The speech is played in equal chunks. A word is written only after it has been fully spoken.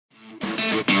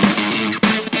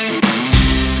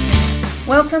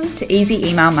Welcome to Easy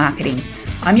Email Marketing.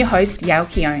 I'm your host, Yael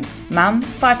Keown, mum,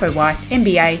 FIFO wife,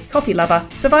 MBA, coffee lover,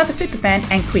 survivor superfan,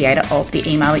 and creator of the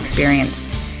email experience.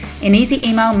 In Easy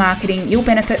Email Marketing, you'll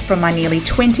benefit from my nearly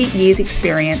 20 years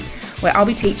experience, where I'll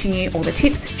be teaching you all the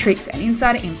tips, tricks, and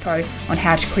insider info on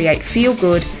how to create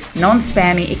feel-good,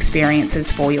 non-spammy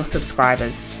experiences for your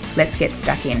subscribers. Let's get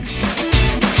stuck in.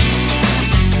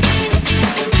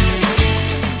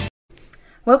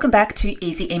 Welcome back to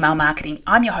Easy Email Marketing.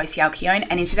 I'm your host, Yael Keown,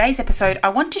 and in today's episode, I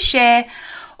want to share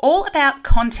all about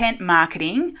content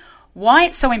marketing, why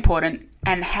it's so important,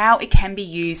 and how it can be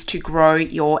used to grow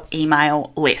your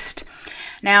email list.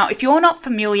 Now, if you're not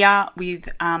familiar with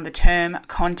the term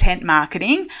content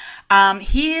marketing,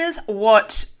 here's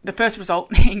what the first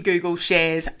result in Google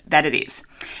shares that it is.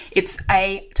 It's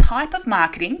a type of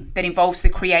marketing that involves the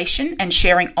creation and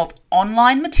sharing of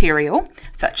online material,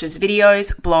 such as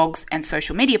videos, blogs, and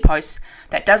social media posts,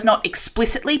 that does not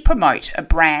explicitly promote a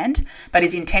brand, but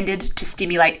is intended to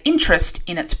stimulate interest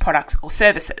in its products or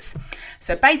services.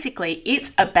 So basically,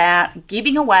 it's about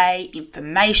giving away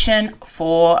information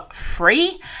for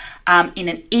free in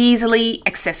an easily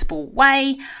accessible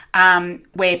way,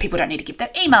 where people don't need to give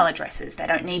their email addresses. They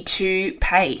don't need to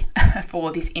pay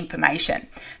for this information.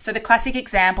 So the classic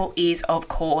example is, of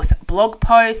course, blog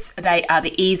posts. They are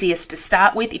the easiest to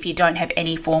start with if you don't have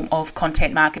any form of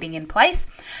content marketing in place.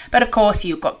 But of course,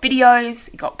 you've got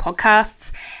videos, you've got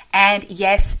podcasts, and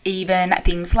yes, even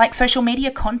things like social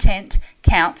media content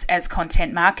counts as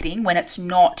content marketing when it's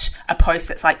not a post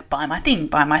that's like, buy my thing,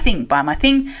 buy my thing, buy my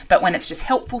thing, but when it's just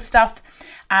helpful stuff,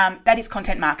 that is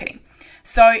content marketing.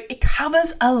 So it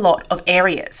covers a lot of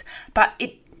areas, but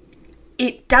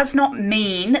it does not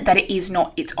mean that it is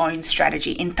not its own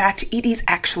strategy. In fact, it is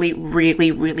actually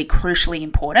really, really crucially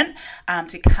important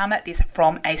to come at this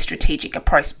from a strategic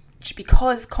approach,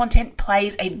 because content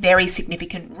plays a very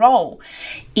significant role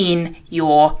in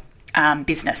your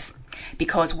business.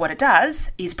 Because what it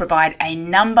does is provide a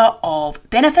number of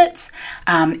benefits.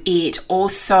 It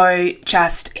also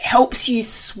just helps you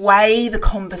sway the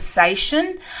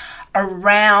conversation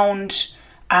around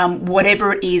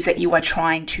whatever it is that you are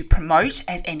trying to promote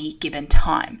at any given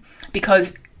time.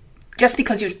 Because just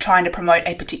because you're trying to promote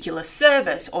a particular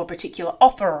service or a particular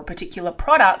offer or a particular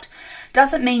product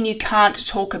doesn't mean you can't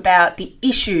talk about the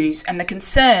issues and the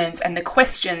concerns and the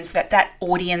questions that that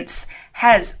audience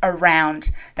has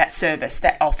around that service,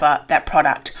 that offer, that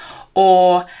product,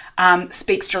 or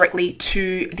speaks directly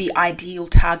to the ideal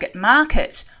target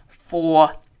market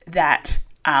for that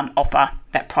offer,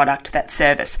 that product, that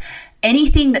service.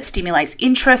 Anything that stimulates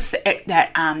interest,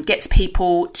 that gets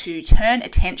people to turn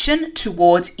attention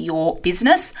towards your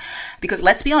business, because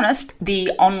let's be honest,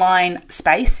 the online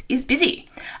space is busy.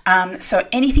 So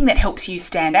anything that helps you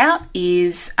stand out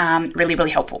is really,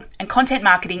 really helpful. And content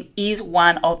marketing is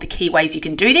one of the key ways you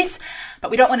can do this,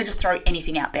 but we don't want to just throw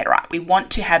anything out there, right? We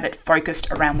want to have it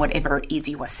focused around whatever it is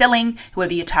you are selling,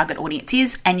 whoever your target audience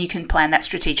is, and you can plan that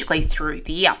strategically through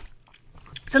the year.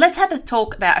 So let's have a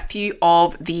talk about a few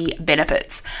of the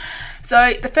benefits.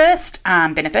 So the first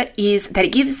benefit is that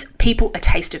it gives people a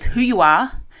taste of who you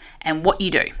are and what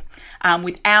you do,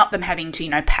 without them having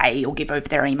to, pay or give over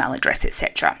their email address,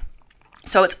 etc.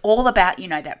 So it's all about,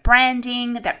 that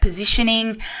branding, that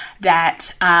positioning,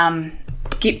 that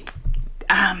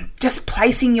just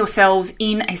placing yourselves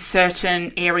in a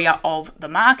certain area of the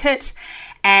market,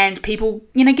 and people,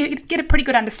 get a pretty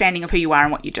good understanding of who you are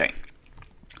and what you do.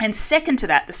 And second to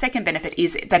that, the second benefit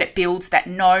is that it builds that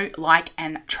know, like,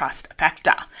 and trust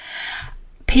factor.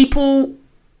 People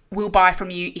will buy from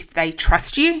you if they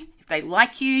trust you, if they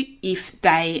like you, if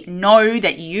they know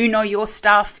that you know your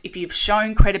stuff, if you've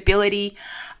shown credibility.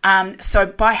 So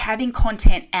by having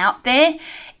content out there,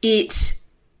 it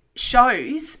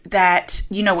shows that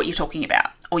you know what you're talking about,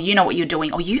 or you know what you're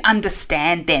doing, or you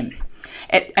understand them.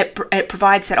 It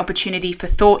provides that opportunity for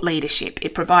thought leadership.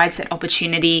 It provides that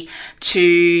opportunity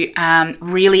to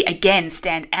really, again,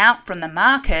 stand out from the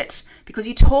market, because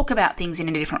you talk about things in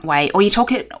a different way, or you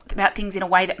talk about things in a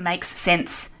way that makes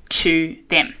sense to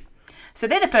them. So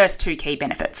they're the first two key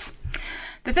benefits.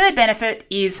 The third benefit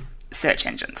is search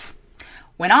engines.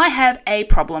 When I have a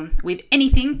problem with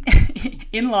anything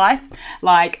in life,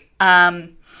 like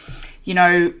I'm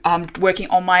working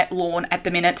on my lawn at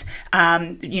the minute.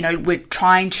 We're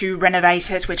trying to renovate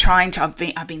it.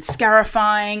 I've been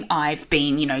scarifying. I've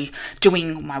been,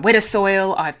 doing my wetter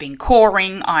soil. I've been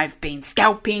coring. I've been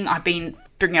scalping. I've been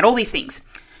figuring out all these things.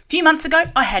 A few months ago,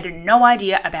 I had no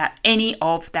idea about any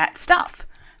of that stuff.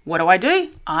 What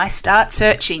do? I start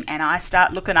searching and I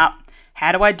start looking up,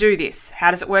 how do I do this? How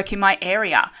does it work in my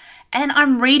area? And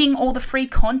I'm reading all the free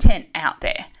content out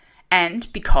there. And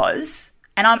because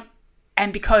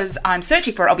And because I'm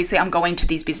searching for it, obviously I'm going to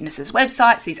these businesses'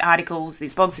 websites, these articles,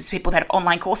 these blogs, these people that have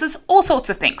online courses, all sorts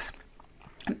of things.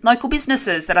 Local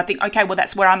businesses that I think, okay, well,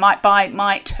 that's where I might buy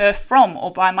my turf from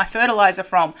or buy my fertilizer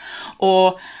from,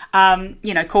 or,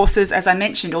 courses, as I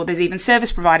mentioned, or there's even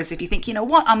service providers. If you think, you know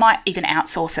what, I might even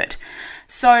outsource it.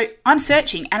 So I'm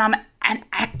searching, and I'm an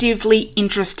actively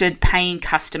interested paying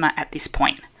customer at this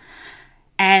point.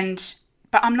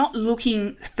 But I'm not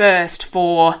looking first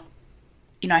for,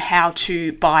 how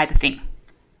to buy the thing.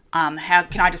 How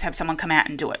can I just have someone come out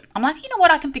and do it? I'm like, you know what,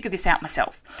 I can figure this out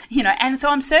myself, and so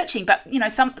I'm searching, but,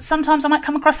 sometimes I might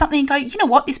come across something and go, you know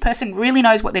what, this person really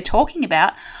knows what they're talking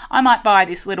about. I might buy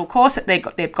this little course that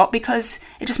they've got because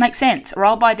it just makes sense, or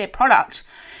I'll buy their product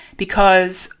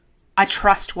because I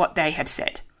trust what they have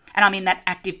said, and I'm in that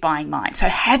active buying mind. So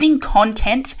having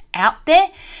content out there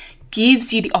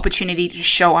gives you the opportunity to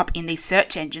show up in these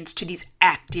search engines to these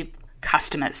active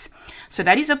customers. So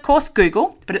that is, of course,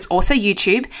 Google, but it's also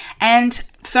YouTube. And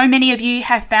so many of you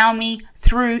have found me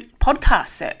through podcast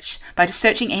search by just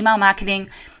searching email marketing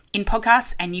in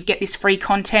podcasts, and you get this free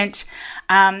content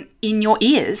in your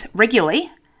ears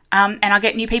regularly. And I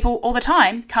get new people all the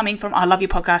time coming from, I love your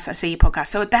podcast, I see your podcast.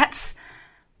 So that's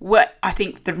what I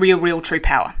think the real true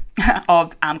power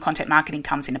of content marketing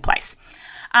comes into place.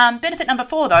 Benefit number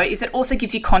 4, though, is it also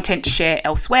gives you content to share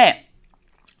elsewhere.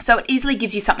 So it easily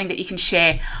gives you something that you can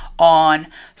share on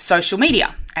social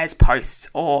media as posts,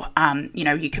 or,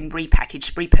 you can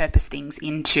repurpose things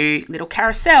into little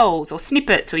carousels or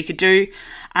snippets, or you could do,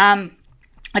 I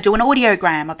do an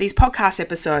audiogram of these podcast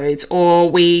episodes,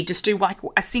 or we just do like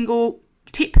a single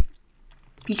tip.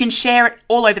 You can share it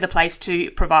all over the place to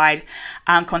provide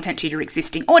content to your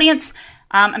existing audience.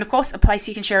 And of course, a place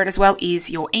you can share it as well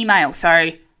is your email. So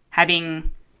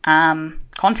having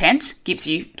content gives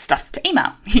you stuff to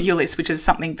email your list, which is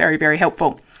something very, very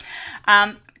helpful.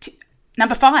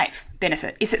 Number 5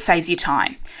 benefit is it saves you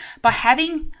time. By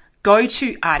having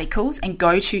go-to articles and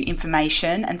go-to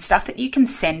information and stuff that you can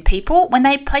send people when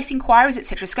they place inquiries,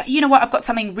 etc. So, you know what, I've got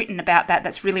something written about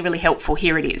that's really, really helpful.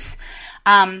 Here it is.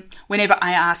 Whenever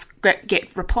I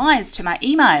get replies to my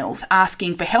emails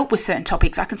asking for help with certain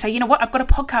topics, I can say, you know what, I've got a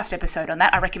podcast episode on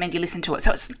that. I recommend you listen to it.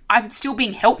 So I'm still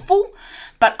being helpful,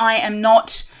 but I am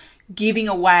not giving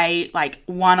away like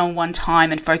one-on-one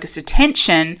time and focused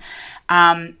attention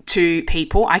to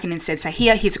people. I can instead say,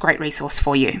 here's a great resource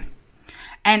for you.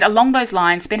 And along those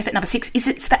lines, benefit number 6 is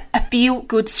it's a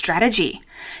feel-good strategy.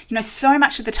 So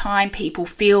much of the time people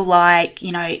feel like,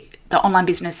 the online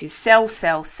business is sell,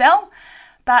 sell, sell.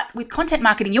 But with content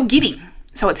marketing, you're giving.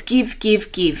 So it's give,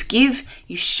 give, give, give.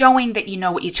 You're showing that you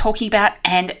know what you're talking about,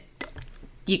 and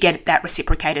you get that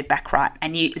reciprocated back, right?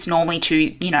 And it's normally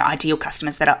to, ideal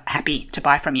customers that are happy to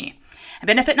buy from you. And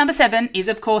benefit number 7 is,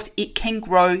 of course, it can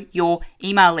grow your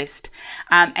email list.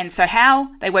 And so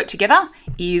how they work together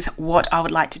is what I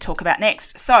would like to talk about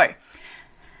next. So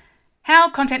how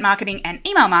content marketing and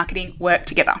email marketing work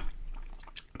together.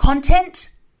 Content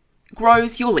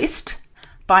grows your list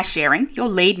by sharing your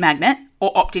lead magnet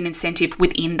or opt-in incentive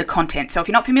within the content. So if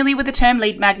you're not familiar with the term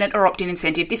lead magnet or opt-in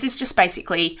incentive, this is just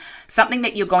basically something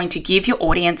that you're going to give your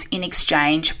audience in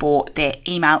exchange for their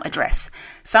email address.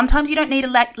 Sometimes you don't need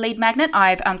a lead magnet.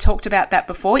 I've talked about that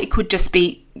before. It could just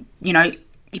be,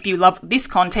 if you love this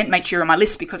content, make sure you're on my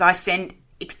list, because I send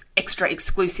extra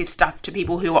exclusive stuff to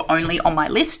people who are only on my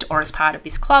list or as part of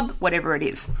this club, whatever it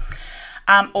is.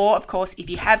 Or, of course, if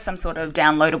you have some sort of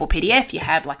downloadable PDF, you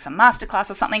have like some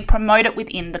masterclass or something, promote it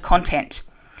within the content.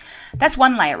 That's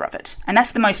one layer of it, and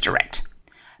that's the most direct.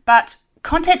 But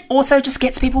content also just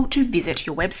gets people to visit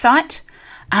your website,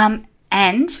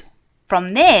 and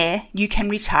from there, you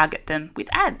can retarget them with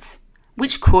ads,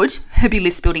 which could be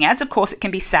list building ads. Of course, it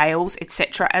can be sales,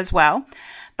 etc. as well.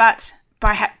 But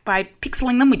by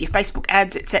pixeling them with your Facebook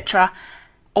ads, etc.,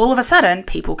 all of a sudden,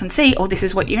 people can see, this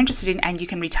is what you're interested in, and you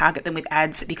can retarget them with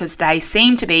ads because they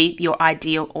seem to be your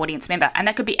ideal audience member. And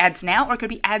that could be ads now, or it could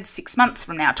be ads 6 months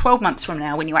from now, 12 months from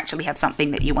now, when you actually have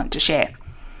something that you want to share.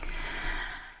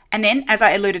 And then, as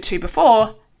I alluded to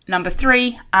before, number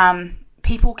 3, having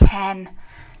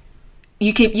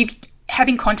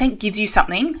content gives you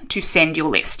something to send your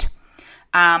list.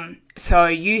 So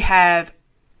you have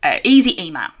easy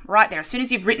email right there. As soon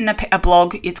as you've written a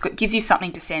blog, it gives you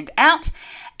something to send out.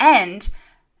 And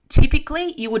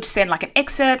typically you would send like an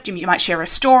excerpt. You might share a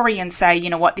story and say, you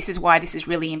know what, this is why this is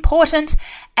really important.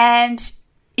 And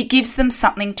it gives them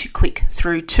something to click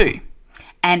through to.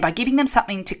 And by giving them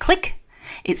something to click,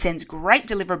 it sends great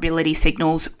deliverability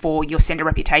signals for your sender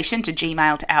reputation to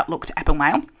Gmail, to Outlook, to Apple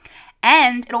Mail.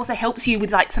 And it also helps you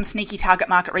with like some sneaky target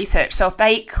market research. So if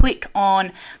they click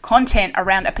on content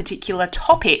around a particular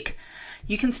topic,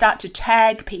 you can start to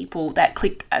tag people that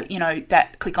click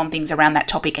on things around that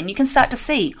topic, and you can start to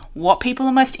see what people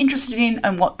are most interested in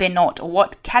and what they're not, or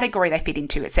what category they fit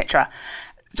into, etc.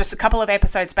 Just a couple of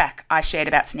episodes back, I shared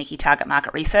about sneaky target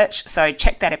market research, so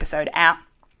check that episode out.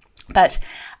 But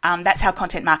that's how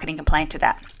content marketing can play into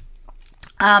that.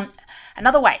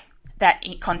 Another way that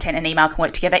content and email can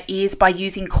work together is by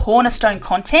using cornerstone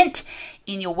content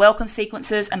in your welcome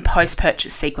sequences and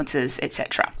post-purchase sequences,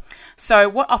 etc. So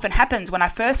what often happens when I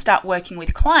first start working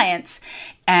with clients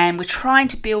and we're trying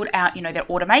to build out, their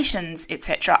automations,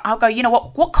 etc., I'll go,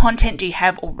 what content do you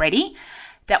have already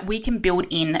that we can build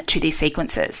in to these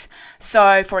sequences?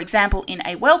 So for example, in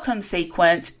a welcome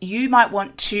sequence, you might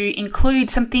want to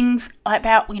include some things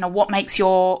about,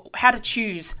 how to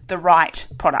choose the right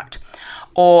product,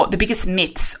 or the biggest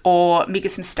myths or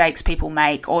biggest mistakes people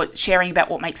make, or sharing about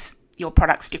what makes your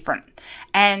products different.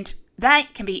 And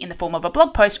that can be in the form of a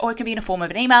blog post, or it can be in the form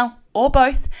of an email, or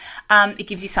both. It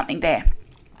gives you something there.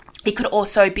 It could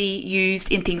also be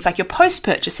used in things like your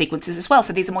post-purchase sequences as well.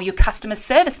 So these are more your customer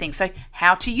service things. So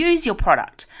how to use your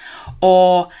product,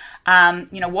 or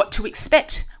what to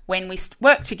expect when we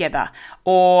work together,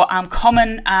 or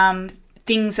common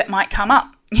things that might come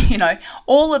up.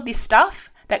 All of this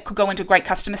stuff that could go into a great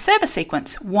customer service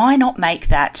sequence. Why not make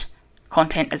that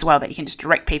content as well that you can just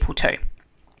direct people to?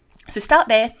 So start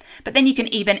there, but then you can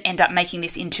even end up making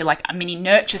this into like a mini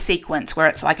nurture sequence where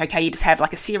it's like, okay, you just have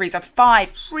like a series of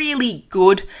 5 really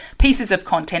good pieces of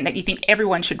content that you think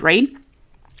everyone should read,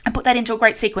 and put that into a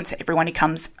great sequence for everyone who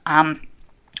comes on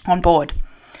board.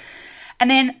 And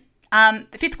then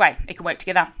the 5th way it can work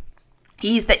together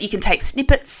is that you can take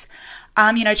snippets, to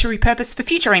repurpose for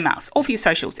future emails or for your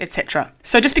socials, etc.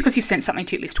 So just because you've sent something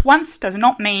to your list once does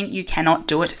not mean you cannot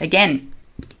do it again.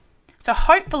 So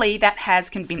hopefully that has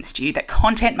convinced you that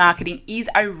content marketing is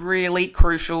a really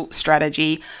crucial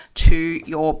strategy to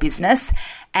your business,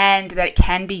 and that it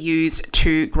can be used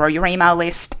to grow your email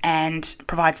list and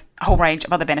provides a whole range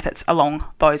of other benefits along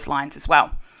those lines as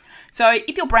well. So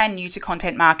if you're brand new to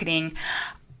content marketing,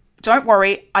 don't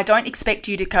worry, I don't expect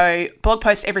you to go blog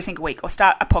post every single week, or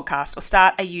start a podcast, or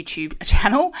start a YouTube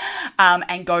channel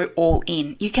and go all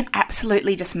in. You can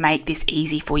absolutely just make this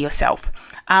easy for yourself.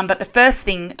 But the first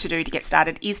thing to do to get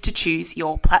started is to choose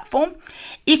your platform.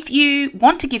 If you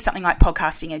want to give something like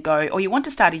podcasting a go, or you want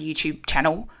to start a YouTube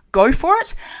channel, go for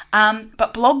it.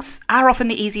 But blogs are often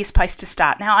the easiest place to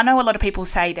start. Now, I know a lot of people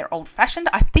say they're old-fashioned.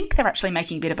 I think they're actually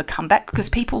making a bit of a comeback because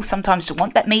people sometimes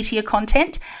want that meatier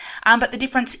content. But the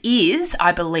difference is,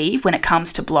 I believe, when it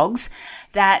comes to blogs,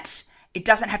 that it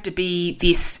doesn't have to be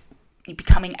this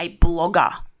becoming a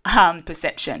blogger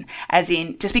perception, as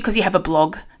in just because you have a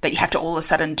blog that you have to all of a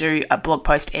sudden do a blog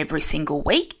post every single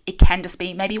week. It can just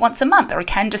be maybe once a month, or it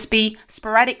can just be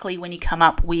sporadically when you come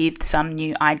up with some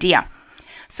new idea.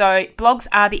 So blogs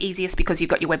are the easiest because you've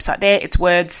got your website there, it's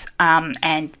words,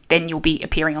 and then you'll be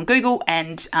appearing on Google,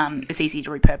 and it's easy to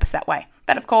repurpose that way.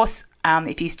 But of course,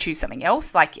 if you choose something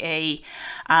else like a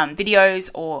videos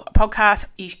or a podcast,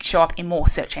 you show up in more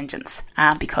search engines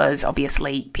because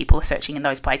obviously people are searching in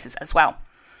those places as well.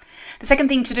 The second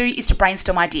thing to do is to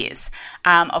brainstorm ideas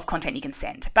of content you can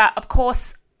send. But of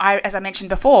course, as I mentioned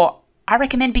before, I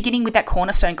recommend beginning with that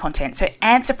cornerstone content. So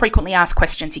answer frequently asked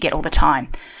questions you get all the time.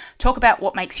 Talk about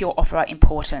what makes your offer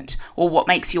important, or what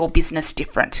makes your business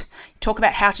different. Talk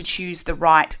about how to choose the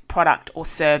right product or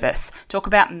service. Talk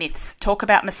about myths. Talk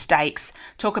about mistakes.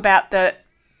 Talk about the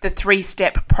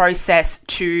 3-step process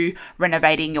to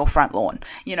renovating your front lawn.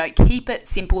 Keep it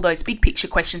simple. Those big picture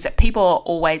questions that people are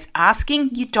always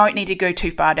asking, you don't need to go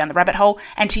too far down the rabbit hole.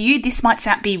 And to you, this might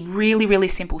be really, really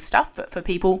simple stuff, but for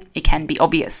people, it can be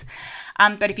obvious.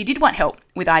 But if you did want help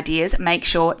with ideas, make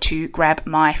sure to grab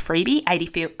my freebie,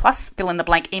 80 plus fill in the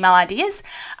blank email ideas.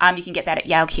 You can get that at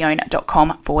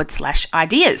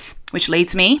yaelkeone.com/ideas, which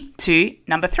leads me to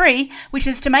number 3, which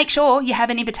is to make sure you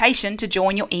have an invitation to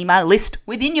join your email list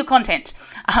within your content.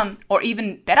 Or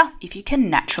even better, if you can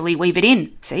naturally weave it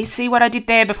in. See what I did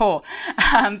there before?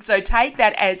 So take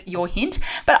that as your hint,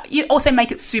 but you also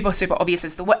make it super, super obvious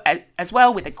as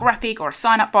well, with a graphic or a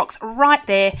sign-up box right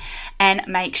there, and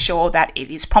make sure that it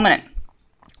is prominent.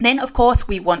 Then, of course,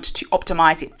 we want to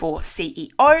optimize it for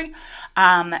SEO.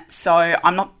 So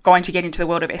I'm not going to get into the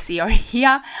world of SEO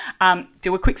here.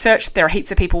 Do a quick search. There are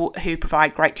heaps of people who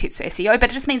provide great tips for SEO, but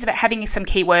it just means about having some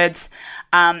keywords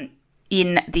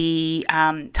in the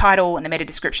title and the meta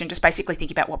description. Just basically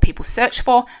think about what people search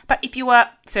for. But if you are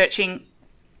searching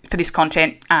for this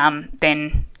content,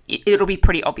 then it'll be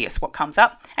pretty obvious what comes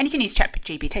up. And you can use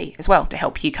ChatGPT as well to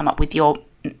help you come up with your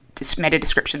meta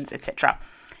descriptions, etc.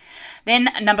 Then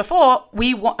number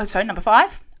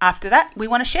 5, after that, we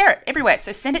want to share it everywhere.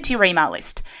 So send it to your email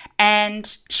list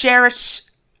and share it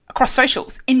across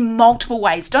socials in multiple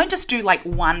ways. Don't just do like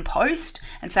one post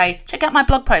and say, check out my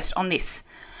blog post on this.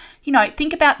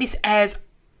 Think about this as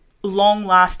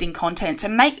long-lasting content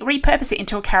and repurpose it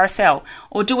into a carousel,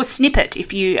 or do a snippet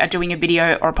if you are doing a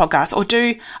video or a podcast, or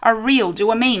do a reel,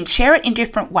 do a meme, share it in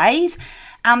different ways.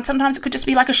 Sometimes it could just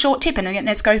be like a short tip, and then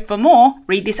let's go for more,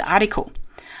 read this article.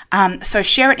 So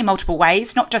share it in multiple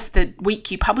ways, not just the week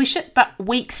you publish it, but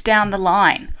weeks down the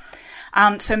line.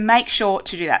 So make sure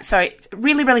to do that. So it's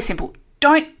really, really simple.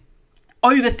 Don't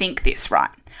overthink this, right?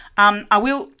 I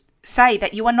will say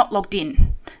that you are not logged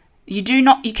in. You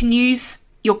can use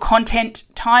your content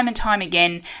time and time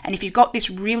again. And if you've got this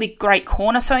really great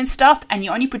cornerstone stuff and you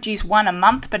only produce one a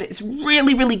month, but it's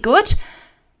really, really good,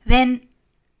 then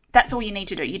that's all you need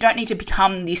to do. You don't need to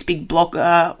become this big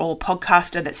blogger or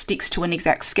podcaster that sticks to an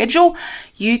exact schedule.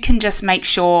 You can just make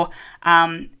sure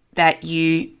that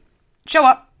you show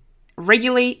up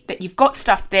regularly, that you've got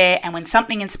stuff there, and when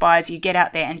something inspires you, get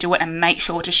out there and do it, and make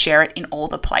sure to share it in all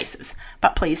the places.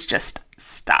 But please just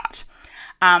start.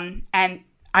 And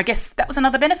I guess that was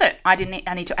another benefit. I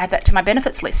need to add that to my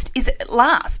benefits list, is it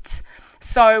lasts.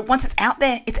 So once it's out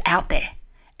there, it's out there.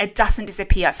 It doesn't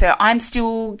disappear. So I'm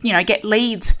still, get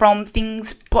leads from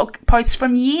blog posts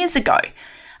from years ago.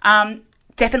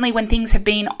 Definitely when things have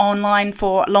been online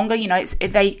for longer,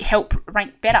 they help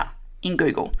rank better in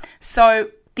Google.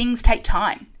 So things take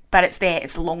time, but it's there.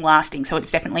 It's long lasting. So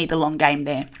it's definitely the long game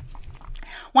there.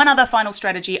 One other final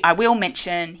strategy I will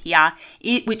mention here,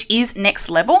 which is next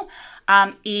level,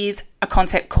 is a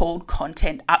concept called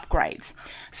content upgrades.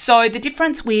 So the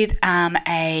difference with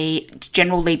a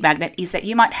general lead magnet is that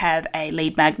you might have a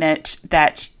lead magnet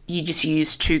that you just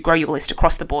use to grow your list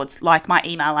across the boards, like my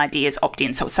email ideas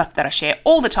opt-in. So it's stuff that I share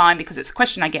all the time because it's a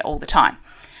question I get all the time.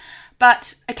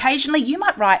 But occasionally you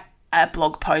might write a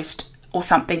blog post or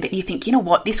something that you think,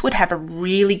 this would have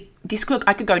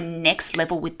I could go next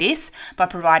level with this by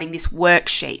providing this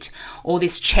worksheet or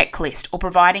this checklist, or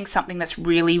providing something that's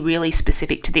really, really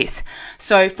specific to this.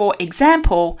 So for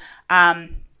example,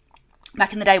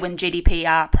 back in the day when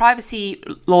GDPR privacy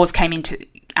laws came into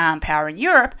power in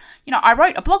Europe, I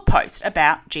wrote a blog post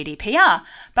about GDPR,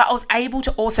 but I was able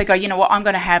to also go, I'm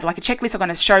going to have like a checklist. I'm going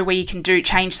to show where you can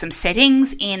change some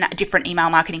settings in different email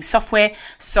marketing software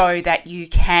so that you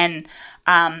can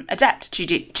adapt to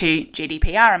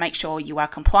GDPR and make sure you are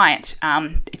compliant,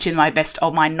 to my best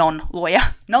of my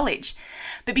non-lawyer knowledge.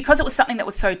 But because it was something that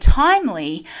was so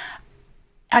timely,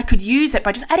 I could use it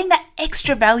by just adding that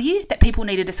extra value that people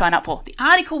needed to sign up for. The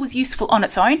article was useful on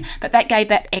its own, but that gave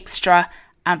that extra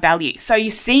value. So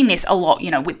you've seen this a lot,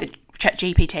 with the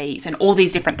ChatGPTs and all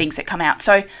these different things that come out.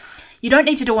 So you don't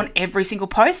need to do on every single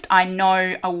post. I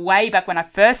know way back when I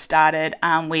first started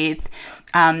with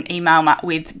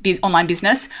online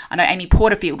business, I know Amy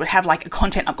Porterfield would have like a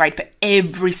content upgrade for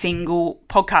every single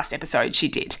podcast episode she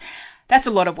did. That's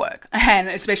a lot of work, and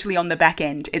especially on the back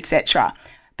end, etc.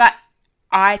 But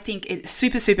I think it's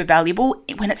super, super valuable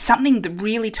when it's something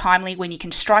really timely, when you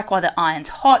can strike while the iron's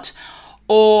hot.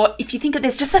 Or if you think that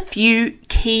there's just a few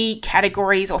key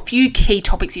categories or few key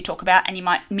topics you talk about, and you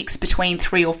might mix between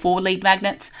 3 or 4 lead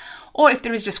magnets, or if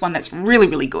there is just one that's really,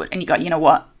 really good and you go,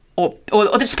 or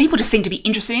there's people just seem to be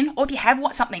interested in, or if you have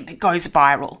something that goes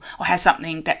viral or has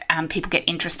something that people get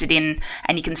interested in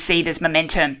and you can see there's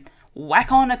momentum,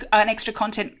 whack on an extra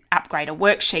content upgrade, a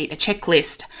worksheet, a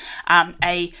checklist,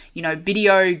 a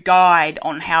video guide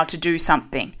on how to do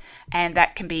something. And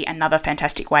that can be another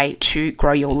fantastic way to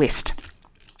grow your list.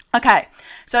 Okay,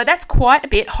 so that's quite a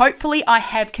bit. Hopefully I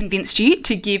have convinced you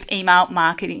to give content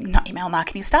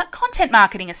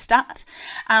marketing a start.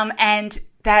 And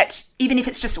that even if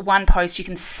it's just one post, you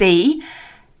can see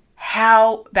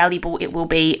how valuable it will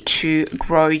be to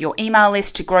grow your email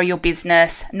list, to grow your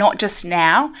business, not just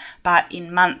now, but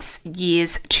in months,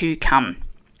 years to come.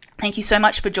 Thank you so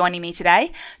much for joining me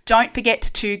today. Don't forget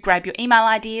to grab your email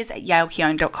ideas at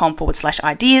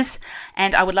yaelkeown.com/ideas.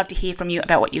 And I would love to hear from you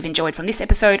about what you've enjoyed from this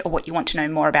episode or what you want to know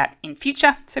more about in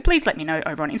future. So please let me know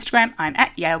over on Instagram. I'm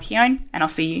at yaelkeown, and I'll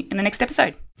see you in the next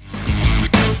episode.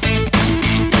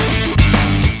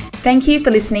 Thank you for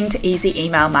listening to Easy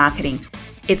Email Marketing.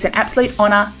 It's an absolute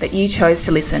honor that you chose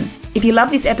to listen. If you love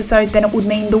this episode, then it would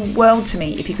mean the world to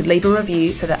me if you could leave a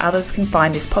review so that others can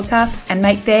find this podcast and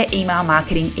make their email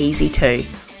marketing easy too.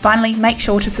 Finally, make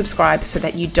sure to subscribe so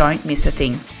that you don't miss a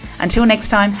thing. Until next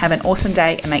time, have an awesome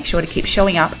day and make sure to keep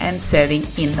showing up and serving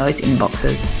in those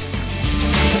inboxes.